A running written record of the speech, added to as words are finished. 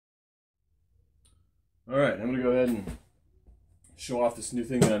Alright, I'm going to go ahead and show off this new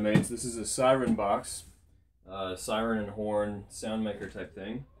thing that I made. So this is a siren box, siren and horn sound maker type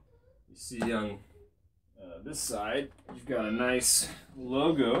thing. You see on this side, you've got a nice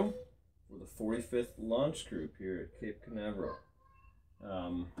logo for the 45th launch group here at Cape Canaveral.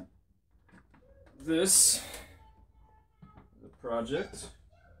 This is a project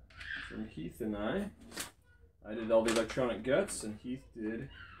from Heath and I. I did all the electronic guts and Heath did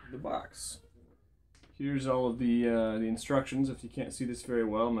the box. Here's all of the instructions. If you can't see this very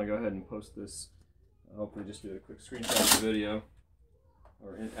well, I'm going to go ahead and post this. I'll hopefully just do a quick screenshot of the video,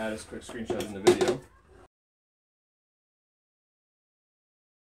 or add a quick screenshot in the video.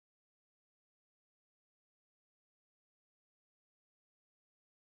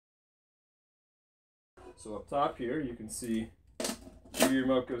 So up top here, you can see TV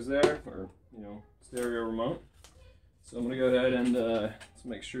remote goes there, or stereo remote. So I'm going to go ahead and let's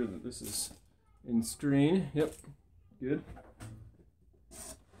make sure that this is in screen. Yep, good.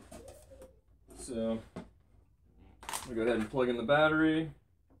 So I'm going to go ahead and plug in the battery.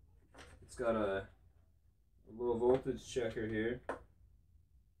 It's got a low voltage checker here.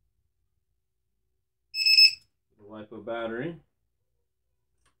 The LiPo battery.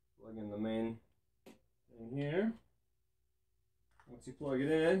 Plug in the main thing here. Once you plug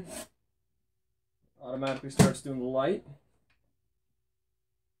it in, it automatically starts doing the light.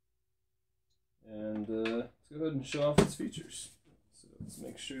 And let's go ahead and show off its features. So let's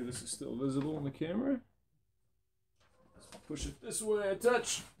make sure this is still visible on the camera. Let's push it this way a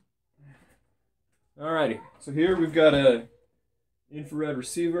touch. Alrighty, so here we've got a infrared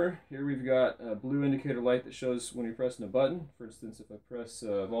receiver. Here we've got a blue indicator light that shows when you're pressing a button. For instance, if I press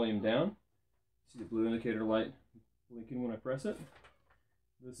volume down, see the blue indicator light blinking when I press it.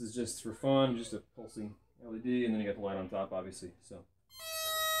 This is just for fun, just a pulsing LED, and then you got the light on top, obviously. So,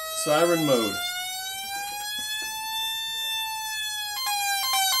 siren mode.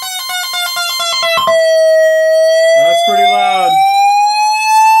 That's pretty loud.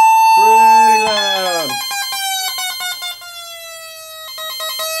 Pretty loud.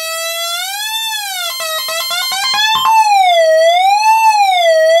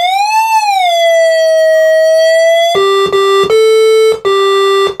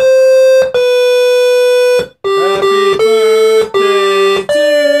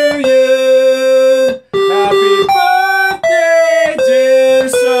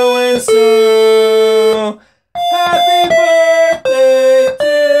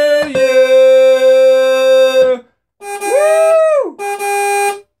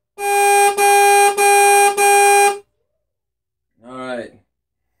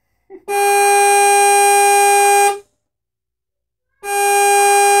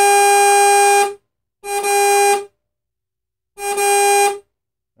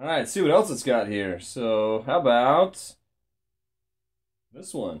 Alright, see what else it's got here. So, how about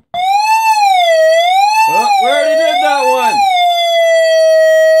this one? Oh, we already did that one!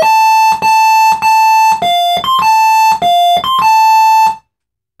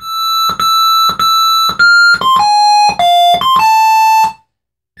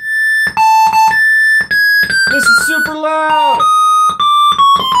 This is super loud!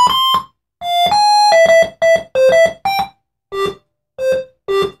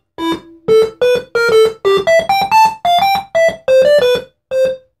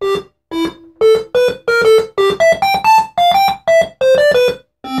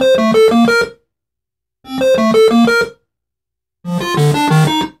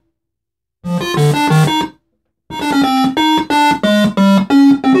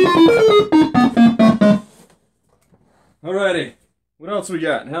 Alrighty, what else we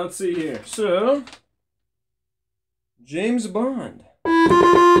got? Now let's see here. So, James Bond.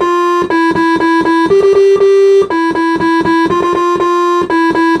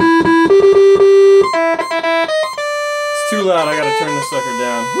 It's too loud, I gotta turn this sucker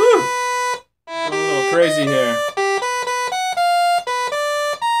down. Woo! Going a little crazy here.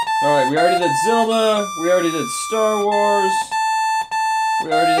 Alright, we already did Zelda, we already did Star Wars,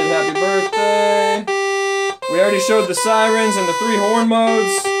 we already did Happy Birthday. We already showed the sirens and the 3 horn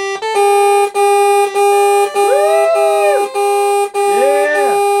modes.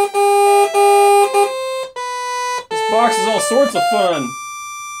 Yeah! This box is all sorts of fun.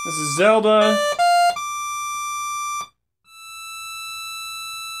 This is Zelda.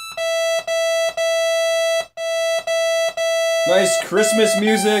 Nice Christmas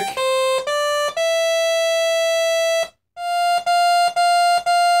music.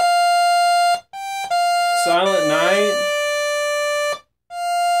 Silent Night.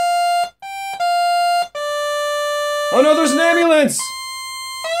 Oh no, there's an ambulance!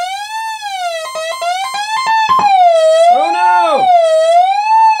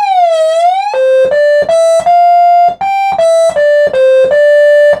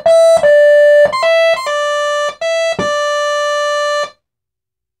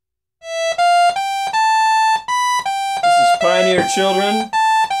 here, children.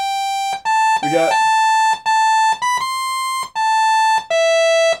 We got...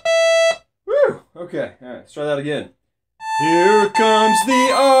 Woo! Okay, alright, let's try that again. Here comes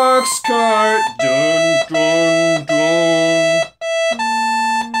the ox cart. Dun, dun, dun.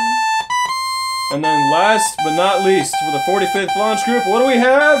 And then last but not least, for the 45th launch group, what do we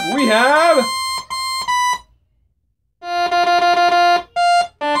have? We have...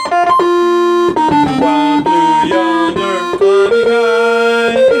 the wild blue yonder, climbing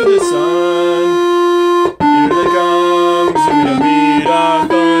high into the sun. Here they come, zooming to meet our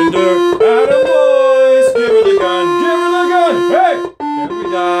thunder. Atta boys, give her the gun, give her the gun. Hey! There we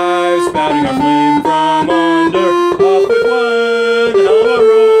dive, spouting our flame from under. Off with one hell of a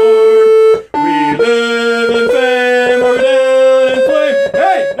roar. We live in fame, or down in flame.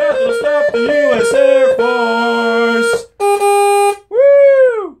 Hey, nothing'll stop the U.S. Air Force.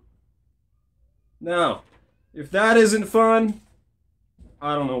 Woo! Now, if that isn't fun,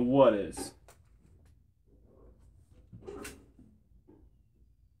 I don't know what is.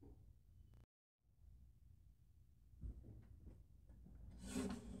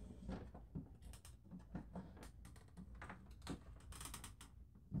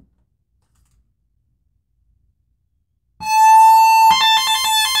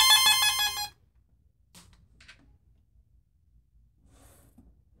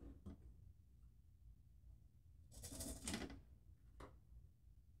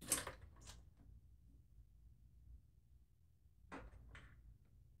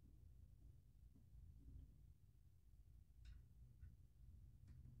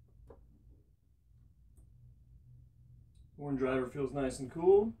 Horn driver feels nice and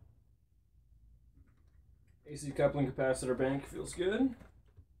cool. AC coupling capacitor bank feels good.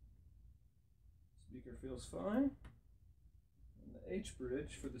 Speaker feels fine. And the H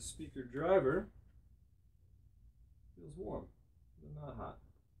bridge for the speaker driver feels warm, but not hot.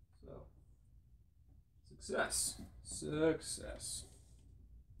 So, success. Success.